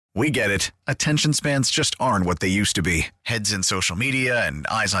We get it. Attention spans just aren't what they used to be. Heads in social media and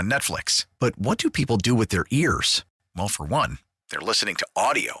eyes on Netflix. But what do people do with their ears? Well, for one, they're listening to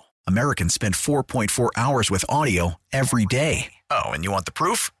audio. Americans spend 4.4 hours with audio every day. Oh, and you want the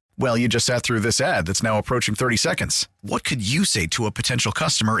proof? Well, you just sat through this ad that's now approaching 30 seconds. What could you say to a potential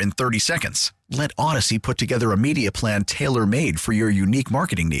customer in 30 seconds? Let Odyssey put together a media plan tailor-made for your unique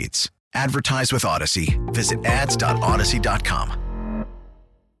marketing needs. Advertise with Odyssey. Visit ads.odyssey.com.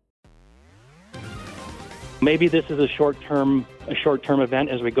 Maybe this is a short-term event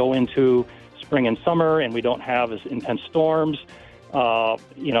as we go into spring and summer and we don't have as intense storms. The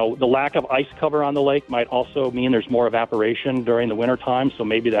lack of ice cover on the lake might also mean there's more evaporation during the wintertime, so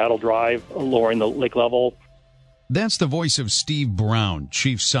maybe that'll drive lowering the lake level. That's the voice of Steve Brown,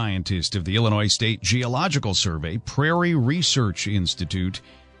 chief scientist of the Illinois State Geological Survey Prairie Research Institute.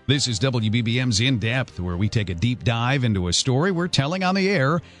 This is WBBM's In Depth, where we take a deep dive into a story we're telling on the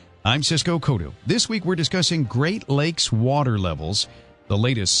air. I'm Cisco Cotto. This week we're discussing Great Lakes water levels. The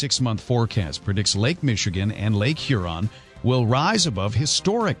latest 6-month forecast predicts Lake Michigan and Lake Huron will rise above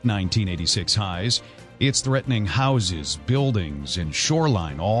historic 1986 highs. It's threatening houses, buildings, and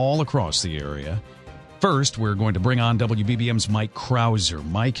shoreline all across the area. First, we're going to bring on WBBM's Mike Krauser.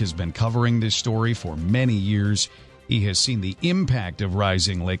 Mike has been covering this story for many years. He has seen the impact of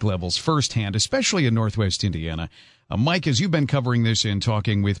rising lake levels firsthand, especially in northwest Indiana. Mike, as you've been covering this and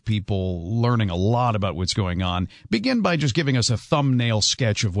talking with people, learning a lot about what's going on, begin by just giving us a thumbnail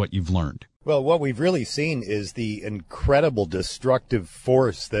sketch of what you've learned. Well, what we've really seen is the incredible destructive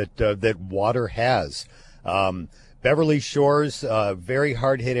force that water has. Beverly Shores, very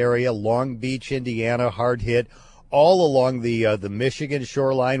hard-hit area. Long Beach, Indiana, hard-hit. All along the Michigan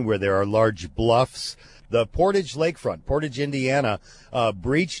shoreline where there are large bluffs. The Portage Lakefront, Portage, Indiana,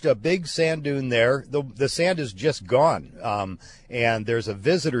 breached a big sand dune there. The sand is just gone. And there's a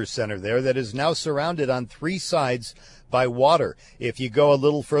visitor center there that is now surrounded on 3 sides by water. If you go a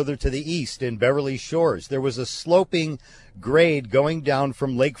little further to the east in Beverly Shores, there was a sloping grade going down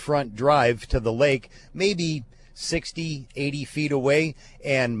from Lakefront Drive to the lake, maybe 60, 80 feet away,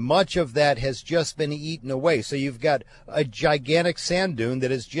 and much of that has just been eaten away. So you've got a gigantic sand dune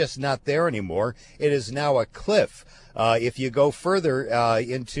that is just not there anymore. It is now a cliff. If you go further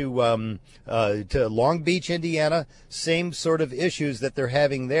into to Long Beach, Indiana, same sort of issues that they're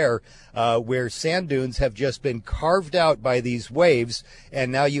having there, where sand dunes have just been carved out by these waves,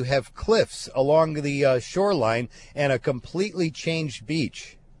 and now you have cliffs along the shoreline and a completely changed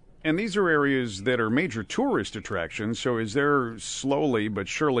beach. And these are areas that are major tourist attractions, so as they're slowly but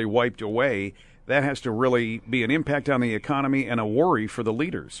surely wiped away, that has to really be an impact on the economy and a worry for the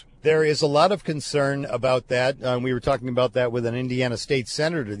leaders. There is a lot of concern about that. We were talking about that with an Indiana state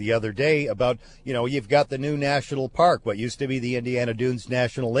senator the other day about, you've got the new national park, what used to be the Indiana Dunes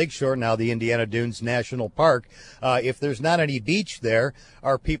National Lakeshore, now the Indiana Dunes National Park. If there's not any beach there,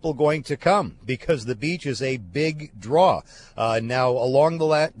 are people going to come? Because the beach is a big draw. Now, along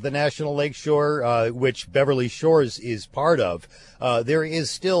the National Lakeshore, which Beverly Shores is part of, there is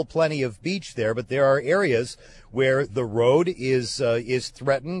still plenty of beach there, but there are areas where the road is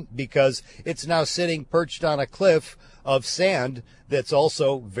threatened because it's now sitting perched on a cliff of sand that's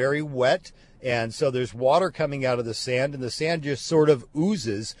also very wet. And so there's water coming out of the sand, and the sand just sort of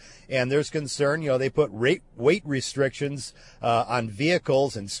oozes. And there's concern, they put weight restrictions on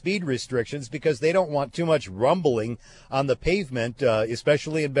vehicles and speed restrictions because they don't want too much rumbling on the pavement,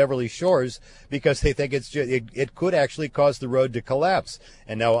 especially in Beverly Shores, because they think it could actually cause the road to collapse.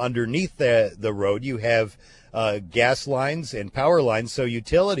 And now underneath the road, you have gas lines and power lines, so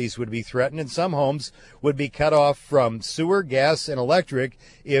utilities would be threatened, and some homes would be cut off from sewer, gas, and electric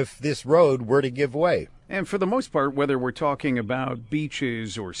if this road were to give way. And for the most part, whether we're talking about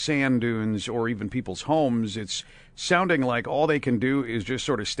beaches or sand dunes or even people's homes, it's sounding like all they can do is just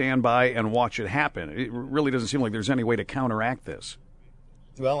sort of stand by and watch it happen. It really doesn't seem like there's any way to counteract this.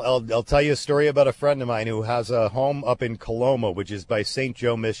 Well, I'll tell you a story about a friend of mine who has a home up in Coloma, which is by St.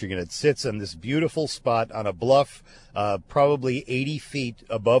 Joe, Michigan. It sits on this beautiful spot on a bluff, probably 80 feet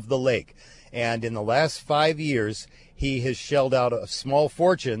above the lake. And in the last 5 years, he has shelled out small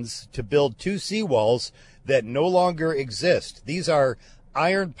fortunes to build 2 seawalls that no longer exist. These are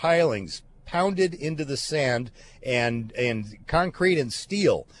iron pilings pounded into the sand and concrete and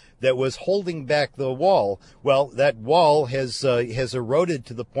steel that was holding back the wall. Well, that wall has eroded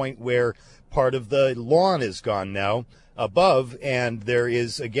to the point where part of the lawn is gone now. above, and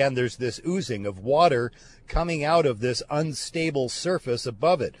there's this oozing of water coming out of this unstable surface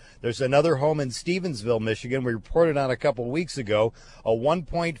above it. There's another home in Stevensville, Michigan, we reported on a couple weeks ago, a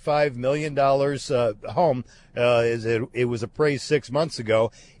 $1.5 million home. It was appraised 6 months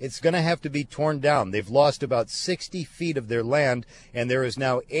ago. It's going to have to be torn down. They've lost about 60 feet of their land, and there is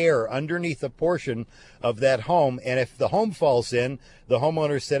now air underneath a portion of that home. And if the home falls in, the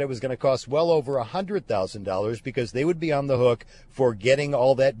homeowner said it was going to cost well over $100,000 because they would be on the hook for getting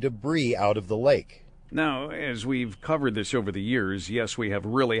all that debris out of the lake. Now, as we've covered this over the years, yes, we have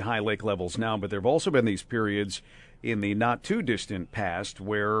really high lake levels now, but there have also been these periods in the not-too-distant past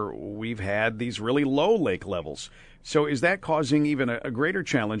where we've had these really low lake levels. So is that causing even a greater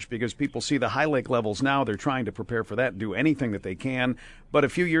challenge because people see the high lake levels now, they're trying to prepare for that, do anything that they can, but a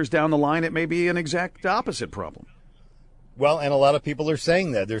few years down the line it may be an exact opposite problem? Well, and a lot of people are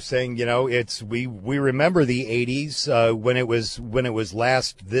saying that. They're saying, we remember the 80s when it was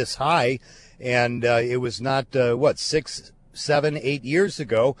last this high, and it was not 6, 7, 8 years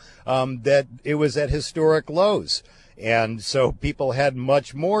ago that it was at historic lows. And so people had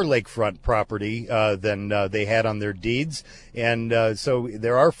much more lakefront property than they had on their deeds. And so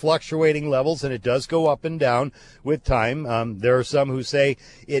there are fluctuating levels, and it does go up and down with time. There are some who say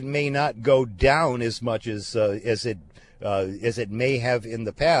it may not go down as much as it may have in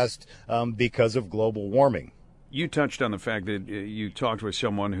the past because of global warming. You touched on the fact that you talked with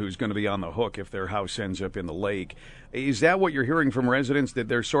someone who's going to be on the hook if their house ends up in the lake. Is that what you're hearing from residents, that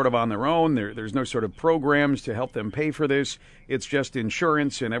they're sort of on their own? There's no sort of programs to help them pay for this? It's just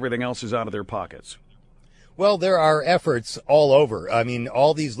insurance and everything else is out of their pockets? Well, there are efforts all over. I mean,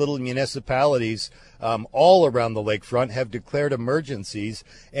 all these little municipalities all around the lakefront have declared emergencies,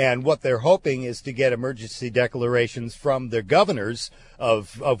 and what they're hoping is to get emergency declarations from the governors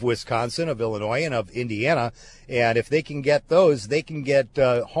of Wisconsin, of Illinois, and of Indiana. And if they can get those, they can get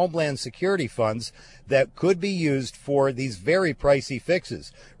Homeland Security funds that could be used for these very pricey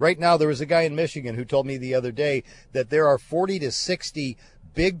fixes. Right now, there was a guy in Michigan who told me the other day that there are 40 to 60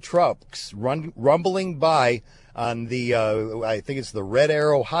 big trucks rumbling by on the, I think it's the Red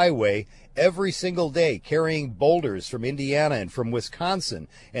Arrow Highway, every single day, carrying boulders from Indiana and from Wisconsin.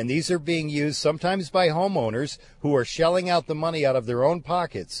 And these are being used sometimes by homeowners who are shelling out the money out of their own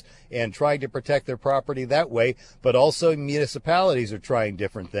pockets and trying to protect their property that way. But also municipalities are trying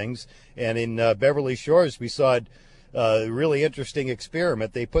different things. And in Beverly Shores, we saw a really interesting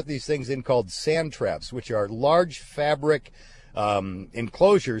experiment. They put these things in called sand traps, which are large fabric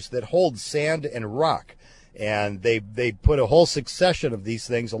enclosures that hold sand and rock. And they put a whole succession of these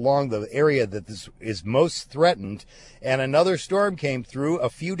things along the area that this is most threatened. And another storm came through a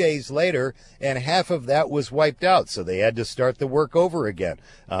few days later, and half of that was wiped out. So they had to start the work over again.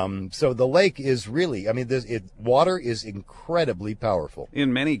 So the lake is really, water is incredibly powerful.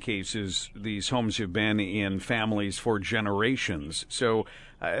 In many cases, these homes have been in families for generations. So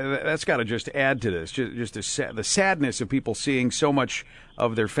that's got to just add to this, just the sadness of people seeing so much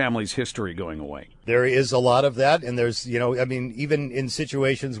of their family's history going away. There is a lot of that, and there's, even in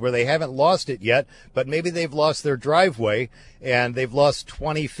situations where they haven't lost it yet, but maybe they've lost their driveway and they've lost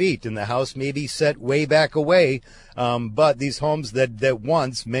 20 feet and the house may be set way back away. But these homes that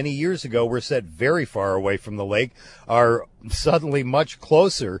once, many years ago, were set very far away from the lake are suddenly much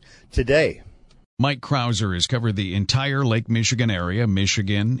closer today. Mike Krauser has covered the entire Lake Michigan area,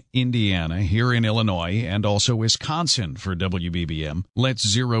 Michigan, Indiana, here in Illinois, and also Wisconsin for WBBM. Let's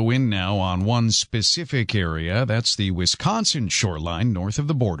zero in now on one specific area. That's the Wisconsin shoreline north of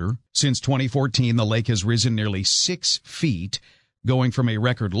the border. Since 2014, the lake has risen nearly 6 feet, going from a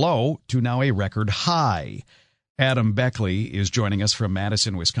record low to now a record high. Adam Beckley is joining us from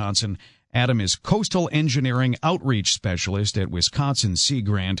Madison, Wisconsin. Adam is Coastal Engineering Outreach Specialist at Wisconsin Sea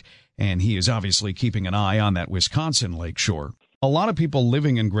Grant, and he is obviously keeping an eye on that Wisconsin lakeshore. A lot of people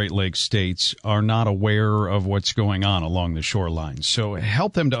living in Great Lakes states are not aware of what's going on along the shoreline, so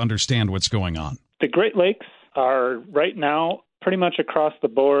help them to understand what's going on. The Great Lakes are right now pretty much across the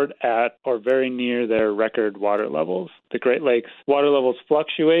board at or very near their record water levels. The Great Lakes water levels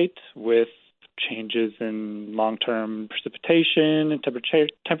fluctuate with changes in long-term precipitation and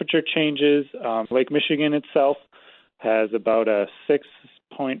temperature changes. Lake Michigan itself has about a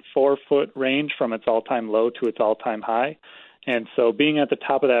 6.4-foot range from its all-time low to its all-time high. And so being at the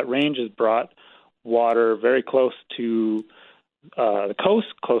top of that range has brought water very close to the coast,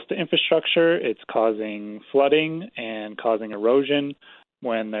 close to infrastructure. It's causing flooding and causing erosion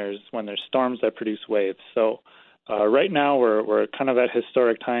when there's storms that produce waves. So right now, we're kind of at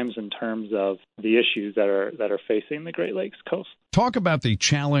historic times in terms of the issues that are facing the Great Lakes coast. Talk about the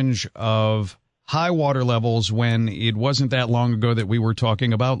challenge of high water levels when it wasn't that long ago that we were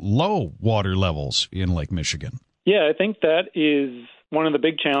talking about low water levels in Lake Michigan? Yeah, I think that is one of the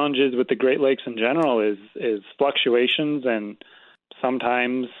big challenges with the Great Lakes in general is fluctuations, and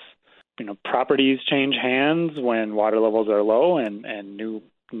sometimes properties change hands when water levels are low, and new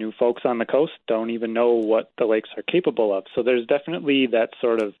folks on the coast don't even know what the lakes are capable of. So there's definitely that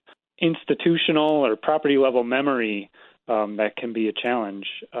sort of institutional or property level memory that can be a challenge,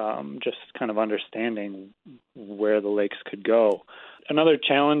 just kind of understanding where the lakes could go. Another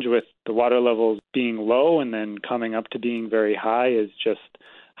challenge with the water levels being low and then coming up to being very high is just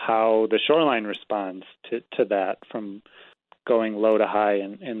how the shoreline responds to that, from going low to high.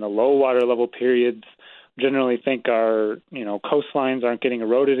 And in the low water level periods, generally think our coastlines aren't getting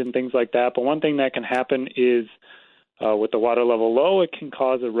eroded and things like that. But one thing that can happen is with the water level low, it can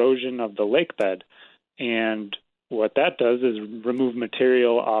cause erosion of the lake bed. And what that does is remove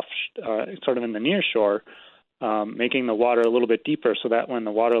material off sort of in the near shore, making the water a little bit deeper so that when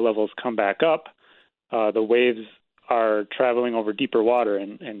the water levels come back up, the waves are traveling over deeper water,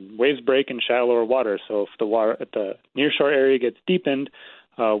 and waves break in shallower water. So if the water at the nearshore area gets deepened,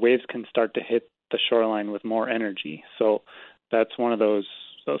 waves can start to hit the shoreline with more energy. So that's one of those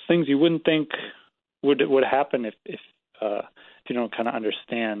things you wouldn't think would happen if you don't kind of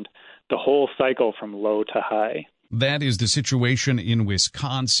understand the whole cycle from low to high. That is the situation in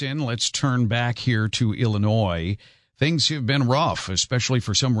Wisconsin. Let's turn back here to Illinois. Things have been rough, especially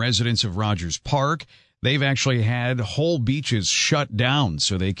for some residents of Rogers Park. They've actually had whole beaches shut down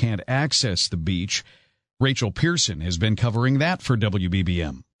so they can't access the beach. Rachel Pearson has been covering that for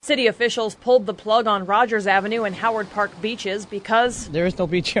WBBM. City officials pulled the plug on Rogers Avenue and Howard Park beaches because there is no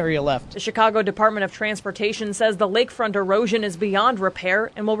beach area left. The Chicago Department of Transportation says the lakefront erosion is beyond repair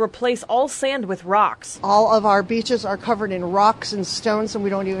and will replace all sand with rocks. All of our beaches are covered in rocks and stones, and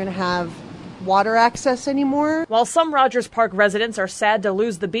we don't even have water access anymore. While some Rogers Park residents are sad to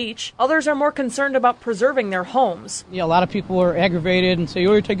lose the beach, others are more concerned about preserving their homes. Yeah, a lot of people are aggravated and say,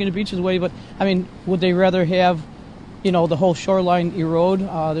 you're taking the beaches away, but would they rather have the whole shoreline erode?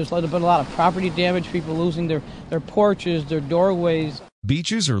 There's been a lot of property damage, people losing their porches, their doorways.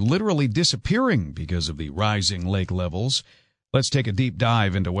 Beaches are literally disappearing because of the rising lake levels. Let's take a deep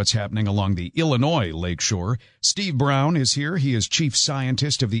dive into what's happening along the Illinois lakeshore. Steve Brown is here. He is chief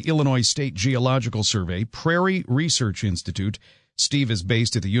scientist of the Illinois State Geological Survey Prairie Research Institute. Steve is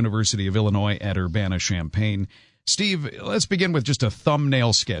based at the University of Illinois at Urbana-Champaign. Steve, let's begin with just a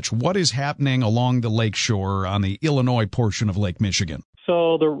thumbnail sketch. What is happening along the lakeshore on the Illinois portion of Lake Michigan?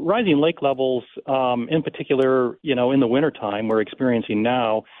 So the rising lake levels, in particular, in the wintertime we're experiencing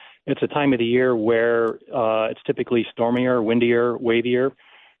now, it's a time of the year where it's typically stormier, windier, wavier.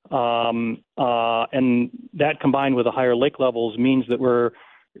 And that combined with the higher lake levels means that we're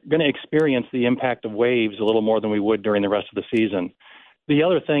going to experience the impact of waves a little more than we would during the rest of the season. The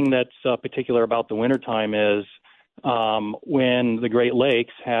other thing that's particular about the wintertime is when the Great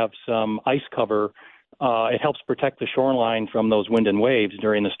Lakes have some ice cover, it helps protect the shoreline from those wind and waves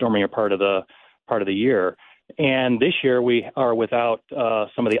during the stormier part of the year. And this year we are without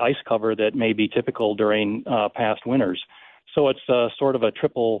some of the ice cover that may be typical during past winters. So it's sort of a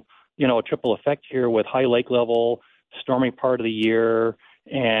triple effect here with high lake level, stormy part of the year,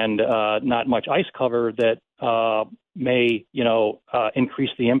 and not much ice cover that may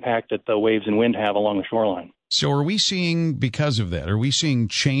increase the impact that the waves and wind have along the shoreline. So are we seeing, because of that,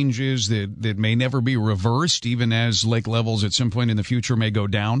 changes that may never be reversed, even as lake levels at some point in the future may go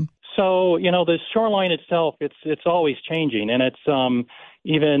down? So, the shoreline itself, it's always changing. And it's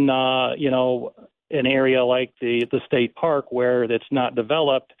even, an area like the state park where it's not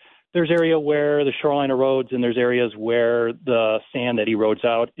developed, there's area where the shoreline erodes and there's areas where the sand that erodes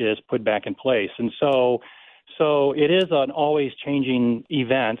out is put back in place. And so it is an always changing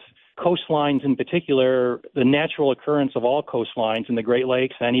event. Coastlines in particular, the natural occurrence of all coastlines in the Great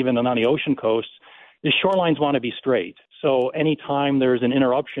Lakes and even on the ocean coasts, is shorelines want to be straight. So anytime there's an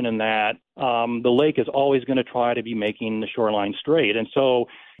interruption in that, the lake is always going to try to be making the shoreline straight. And so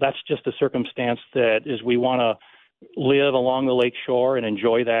that's just a circumstance that is we want to live along the lake shore and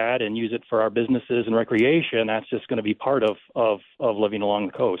enjoy that and use it for our businesses and recreation. That's just going to be part of living along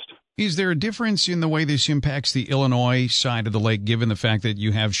the coast. Is there a difference in the way this impacts the Illinois side of the lake, given the fact that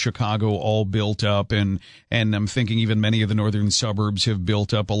you have Chicago all built up and I'm thinking even many of the northern suburbs have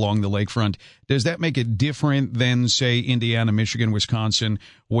built up along the lakefront? Does that make it different than, say, Indiana, Michigan, Wisconsin,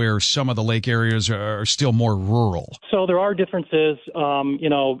 where some of the lake areas are still more rural? So there are differences,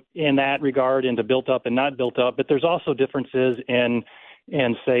 in that regard into built up and not built up, but there's also differences in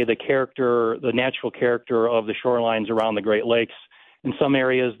say, the natural character of the shorelines around the Great Lakes In some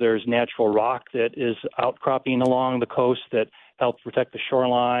areas, there's natural rock that is outcropping along the coast that helps protect the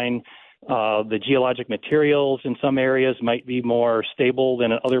shoreline. The geologic materials in some areas might be more stable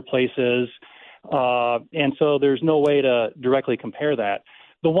than in other places. And so there's no way to directly compare that.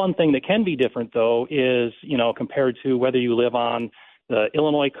 The one thing that can be different, though, is, compared to whether you live on the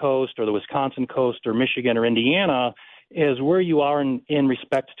Illinois coast or the Wisconsin coast or Michigan or Indiana, is where you are in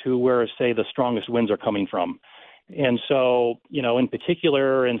respect to where, say, the strongest winds are coming from. And so, in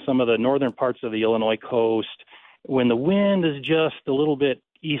particular, in some of the northern parts of the Illinois coast, when the wind is just a little bit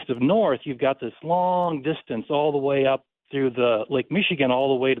east of north, you've got this long distance all the way up through the Lake Michigan, all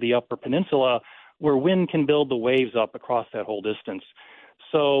the way to the Upper Peninsula, where wind can build the waves up across that whole distance.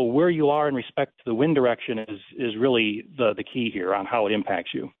 So where you are in respect to the wind direction is really the key here on how it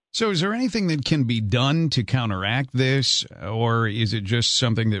impacts you. So is there anything that can be done to counteract this, or is it just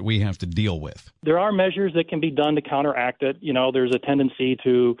something that we have to deal with? There are measures that can be done to counteract it. There's a tendency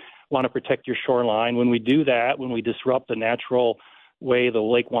to want to protect your shoreline. When we do that, when we disrupt the natural way the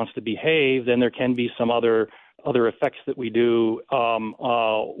lake wants to behave, then there can be some other effects that we do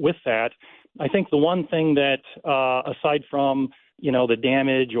with that. I think the one thing that, aside from the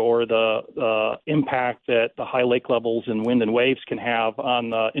damage or the impact that the high lake levels and wind and waves can have on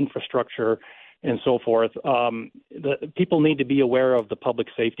the infrastructure and so forth, the people need to be aware of the public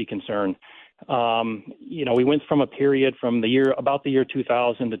safety concern. We went from a period from about the year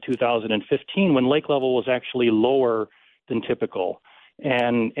 2000 to 2015 when lake level was actually lower than typical.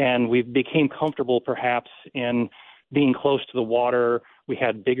 And we became comfortable perhaps in being close to the water. We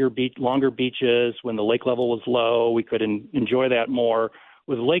had longer beaches. When the lake level was low, we could enjoy that more.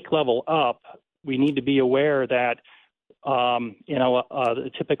 With lake level up, we need to be aware that, a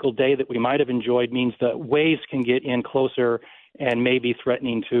typical day that we might have enjoyed means that waves can get in closer and maybe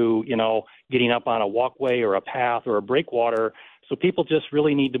threatening to, getting up on a walkway or a path or a breakwater. So people just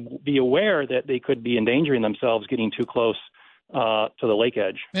really need to be aware that they could be endangering themselves getting too close to the lake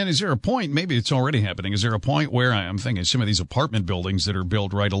edge. And is there a point, maybe it's already happening, is there a point where I'm thinking some of these apartment buildings that are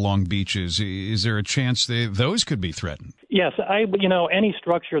built right along beaches, is there a chance those could be threatened? Yes, any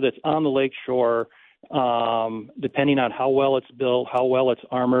structure that's on the lake shore, depending on how well it's built, how well it's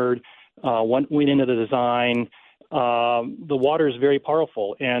armored, went into the design, the water is very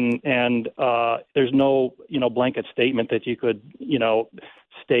powerful, and there's no blanket statement that you could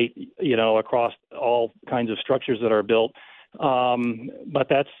state across all kinds of structures that are built. But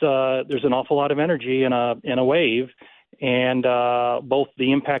there's an awful lot of energy in a wave, and both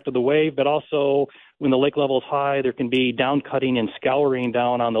the impact of the wave, but also when the lake level is high, there can be down cutting and scouring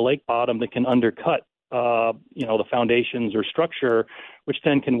down on the lake bottom that can undercut the foundations or structure, which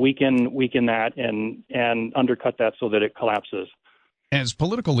then can weaken that and undercut that so that it collapses. As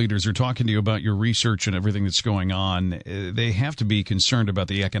political leaders are talking to you about your research and everything that's going on, they have to be concerned about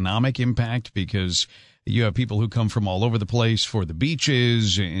the economic impact, because you have people who come from all over the place for the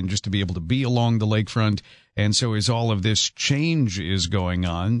beaches and just to be able to be along the lakefront. And so as all of this change is going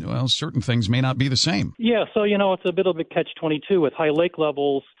on, well, certain things may not be the same. Yeah, so, it's a bit of a catch-22 with high lake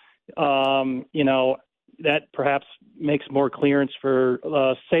levels. That perhaps makes more clearance for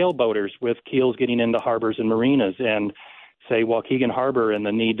sailboaters with keels getting into harbors and marinas, and say Waukegan Harbor and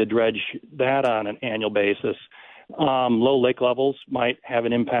the need to dredge that on an annual basis. Low lake levels might have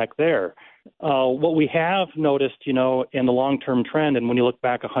an impact there. What we have noticed, in the long-term trend, and when you look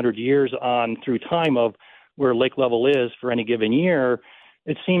back 100 years on through time of where lake level is for any given year,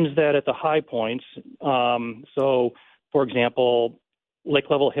 it seems that at the high points, so for example, lake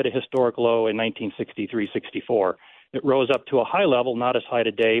level hit a historic low in 1963-64. It rose up to a high level, not as high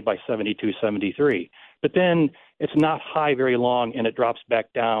today, by 72-73. But then it's not high very long, and it drops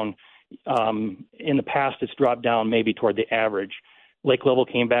back down. In the past, it's dropped down maybe toward the average. Lake level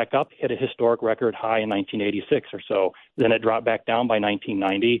came back up, hit a historic record high in 1986 or so. Then it dropped back down by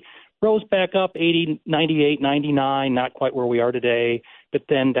 1990, rose back up 80, 98, 99, not quite where we are today, but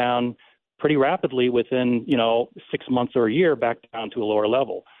then down pretty rapidly within, 6 months or a year back down to a lower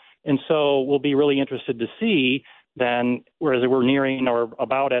level. And so we'll be really interested to see then, whereas we're nearing or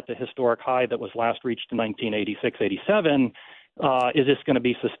about at the historic high that was last reached in 1986-87, is this going to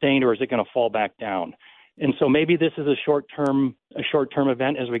be sustained or is it going to fall back down? And so maybe this is a short-term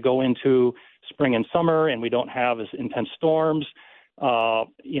event as we go into spring and summer and we don't have as intense storms. The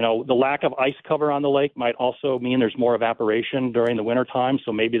lack of ice cover on the lake might also mean there's more evaporation during the wintertime,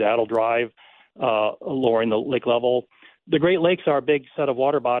 so maybe that'll drive lowering the lake level. The Great Lakes are a big set of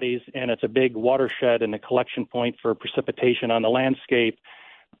water bodies, and it's a big watershed and a collection point for precipitation on the landscape.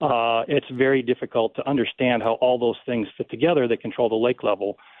 It's very difficult to understand how all those things fit together that control the lake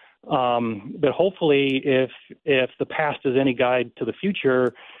level. But hopefully, if the past is any guide to the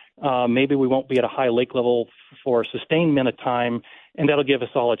future, maybe we won't be at a high lake level for a sustained amount of time, and that'll give us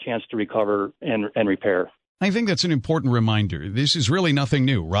all a chance to recover and repair. I think that's an important reminder. This is really nothing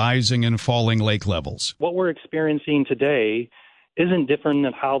new, rising and falling lake levels. What we're experiencing today isn't different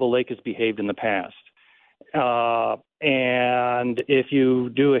than how the lake has behaved in the past. And if you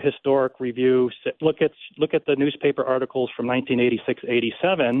do a historic review, look at the newspaper articles from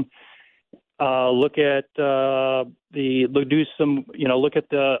 1986-87. Look at look at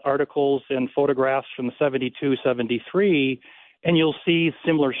the articles and photographs from 72-73, and you'll see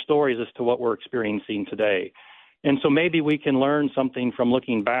similar stories as to what we're experiencing today. And so maybe we can learn something from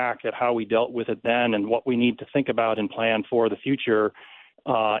looking back at how we dealt with it then and what we need to think about and plan for the future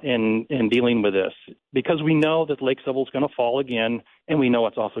in dealing with this, because we know that lake level is going to fall again, and we know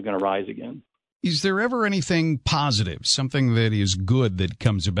it's also going to rise again. Is there ever anything positive, something that is good that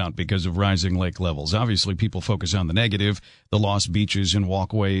comes about because of rising lake levels? Obviously, people focus on the negative, the lost beaches and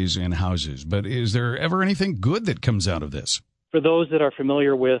walkways and houses. But is there ever anything good that comes out of this? For those that are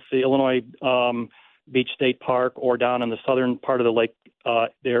familiar with the Illinois Beach State Park or down in the southern part of the lake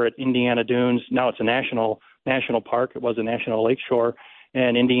there at Indiana Dunes, now it's a national park. It was a national lakeshore.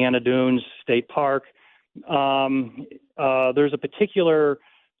 And Indiana Dunes State Park, there's a particular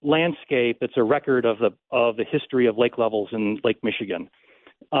landscape that's a record of the history of lake levels in Lake Michigan.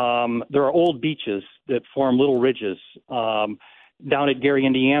 There are old beaches that form little ridges. Down at Gary,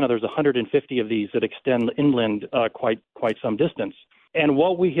 Indiana, there's 150 of these that extend inland quite some distance. And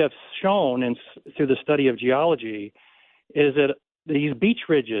what we have shown through the study of geology is that these beach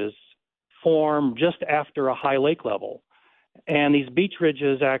ridges form just after a high lake level. And these beach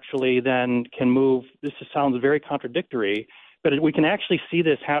ridges actually then can move. This sounds very contradictory, but we can actually see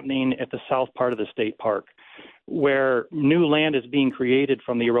this happening at the south part of the state park, where new land is being created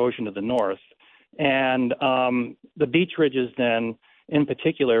from the erosion to the north. And the beach ridges then, in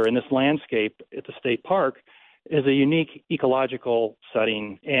particular, in this landscape at the state park, is a unique ecological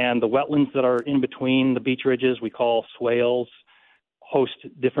setting. And the wetlands that are in between the beach ridges we call swales, host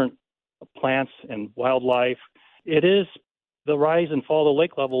different plants and wildlife. It is the rise and fall of the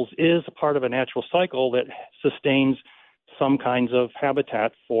lake levels is a part of a natural cycle that sustains some kinds of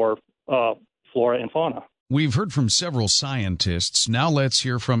habitat for flora and fauna. We've heard from several scientists. Now let's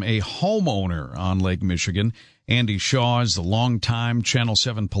hear from a homeowner on Lake Michigan. Andy Shaw is the longtime Channel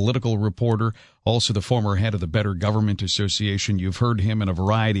 7 political reporter, also the former head of the Better Government Association. You've heard him in a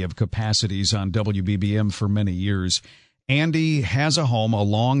variety of capacities on WBBM for many years. Andy has a home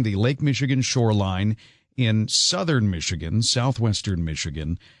along the Lake Michigan shoreline in southern Michigan, southwestern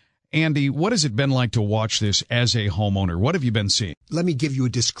Michigan. Andy, what has it been like to watch this as a homeowner? What have you been seeing? Let me give you a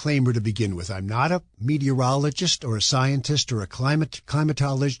disclaimer to begin with. I'm not a meteorologist or a scientist or a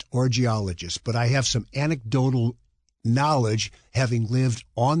climatologist or a geologist, but I have some anecdotal knowledge, having lived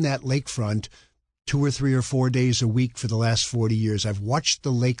on that lakefront 2 or 3 or 4 days a week for the last 40 years. I've watched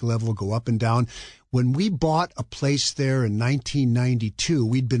the lake level go up and down. When we bought a place there in 1992,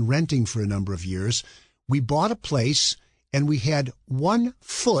 we'd been renting for a number of years. We bought a place and we had 1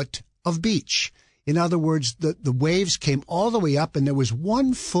 foot of beach. In other words, the waves came all the way up and there was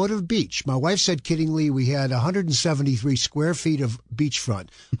 1 foot of beach. My wife said kiddingly we had 173 square feet of beachfront,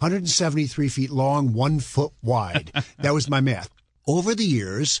 173 feet long, 1 foot wide. That was my math. Over the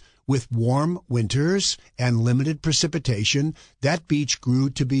years, with warm winters and limited precipitation, that beach grew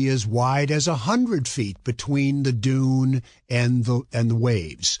to be as wide as 100 feet between the dune and the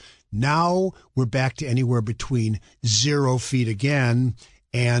waves. Now we're back to anywhere between 0 feet again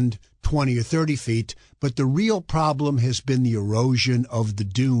and 20 or 30 feet. But the real problem has been the erosion of the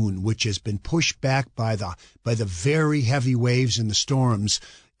dune, which has been pushed back by the very heavy waves and the storms.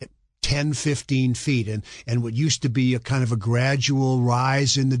 10, 15 feet. And what used to be a kind of a gradual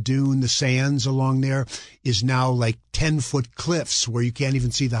rise in the dune, the sands along there, is now like 10-foot cliffs where you can't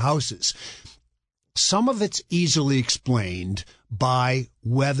even see the houses. Some of it's easily explained by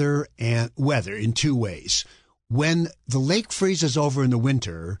weather in 2 ways. When the lake freezes over in the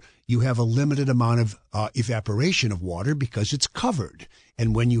winter, you have a limited amount of evaporation of water because it's covered.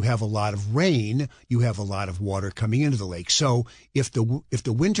 And when you have a lot of rain, you have a lot of water coming into the lake. So if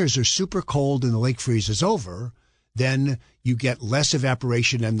the winters are super cold and the lake freezes over, then you get less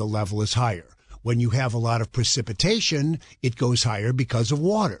evaporation and the level is higher. When you have a lot of precipitation, it goes higher because of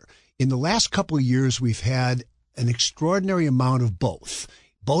water. In the last couple of years, we've had an extraordinary amount of both.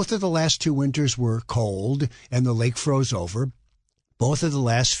 Both of the last 2 winters were cold and the lake froze over. Both of the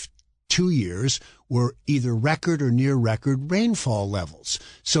last 2 years were either record or near record rainfall levels.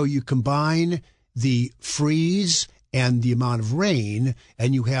 So you combine the freeze and the amount of rain,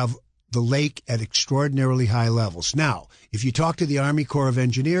 and you have the lake at extraordinarily high levels. Now, if you talk to the Army Corps of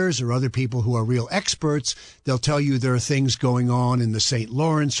Engineers or other people who are real experts, they'll tell you there are things going on in the St.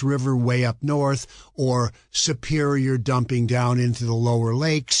 Lawrence River way up north, or Superior dumping down into the lower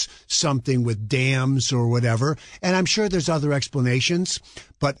lakes, something with dams or whatever. And I'm sure there's other explanations,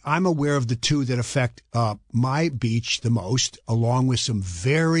 but I'm aware of the two that affect my beach the most, along with some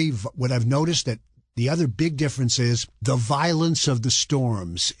what I've noticed that the other big difference is the violence of the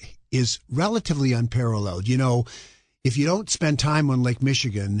storms is relatively unparalleled. You know, if you don't spend time on Lake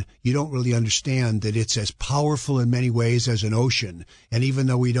Michigan, you don't really understand that it's as powerful in many ways as an ocean. And even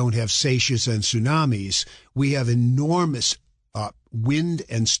though we don't have seiches and tsunamis, we have enormous wind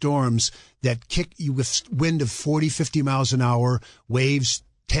and storms that kick you with wind of 40, 50 miles an hour, waves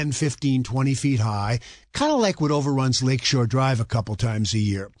 10, 15, 20 feet high, kind of like what overruns Lakeshore Drive a couple times a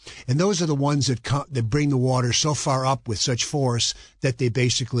year. And those are the ones that bring the water so far up with such force that they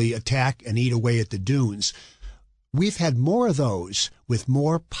basically attack and eat away at the dunes. We've had more of those with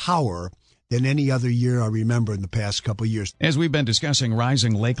more power than any other year I remember in the past couple of years. As we've been discussing,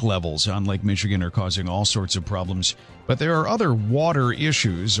 rising lake levels on Lake Michigan are causing all sorts of problems. But there are other water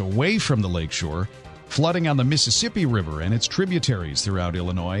issues away from the lakeshore. Flooding on the Mississippi River and its tributaries throughout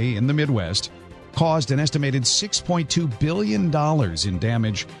Illinois in the Midwest caused an estimated $6.2 billion in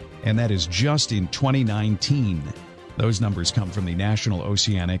damage, and that is just in 2019. Those numbers come from the National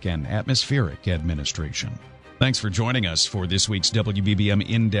Oceanic and Atmospheric Administration. Thanks for joining us for this week's WBBM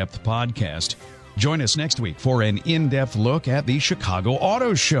In Depth podcast. Join us next week for an in-depth look at the Chicago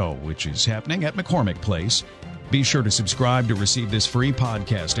Auto Show, which is happening at McCormick Place. Be sure to subscribe to receive this free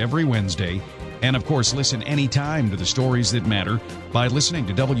podcast every Wednesday. And, of course, listen anytime to the stories that matter by listening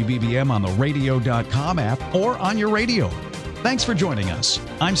to WBBM on the radio.com app or on your radio. Thanks for joining us.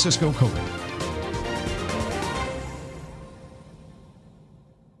 I'm Cisco Cotto.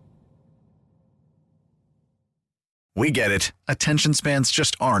 We get it. Attention spans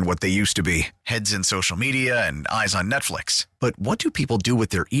just aren't what they used to be. Heads in social media and eyes on Netflix. But what do people do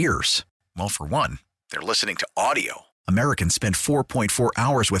with their ears? Well, for one, they're listening to audio. Americans spend 4.4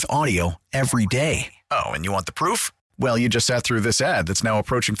 hours with audio every day. Oh, and you want the proof? Well, you just sat through this ad that's now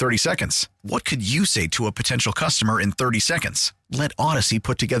approaching 30 seconds. What could you say to a potential customer in 30 seconds? Let Odyssey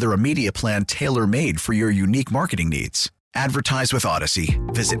put together a media plan tailor-made for your unique marketing needs. Advertise with Odyssey.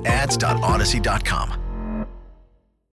 Visit ads.odyssey.com.